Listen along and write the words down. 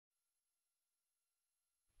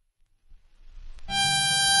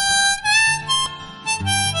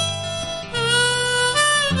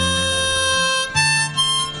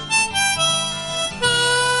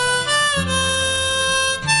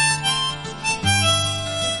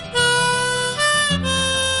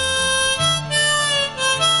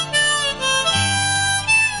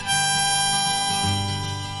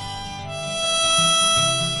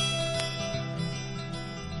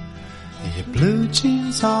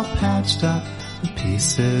jeans all patched up with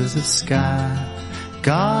pieces of sky.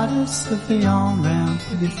 Goddess of the on-ramp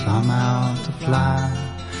with your thumb out to fly.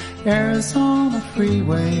 Arizona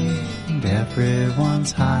freeway and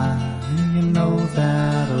everyone's high. You know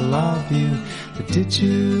that I love you, but did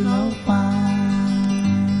you know why?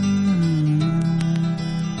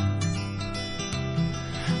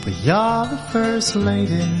 But you're the first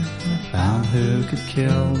lady I found who could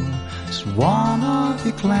kill. Just one of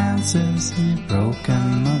your glances and you've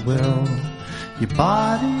broken my will. Your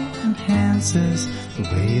body enhances the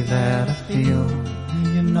way that I feel.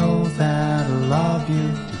 You know that I love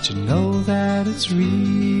you. Did you know that it's real?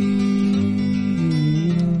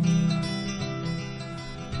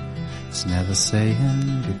 It's never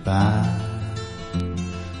saying goodbye.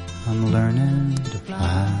 I'm learning to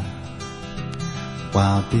fly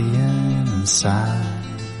while being inside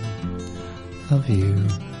of you.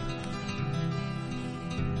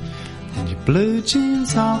 And your blue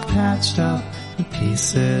jeans all patched up with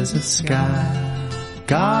pieces of sky.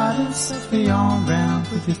 Goddess of the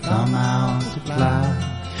on-ramp with your thumb out to fly.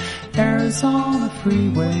 Arizona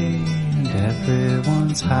freeway and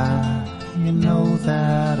everyone's high. You know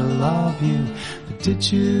that I love you, but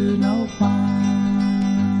did you know why?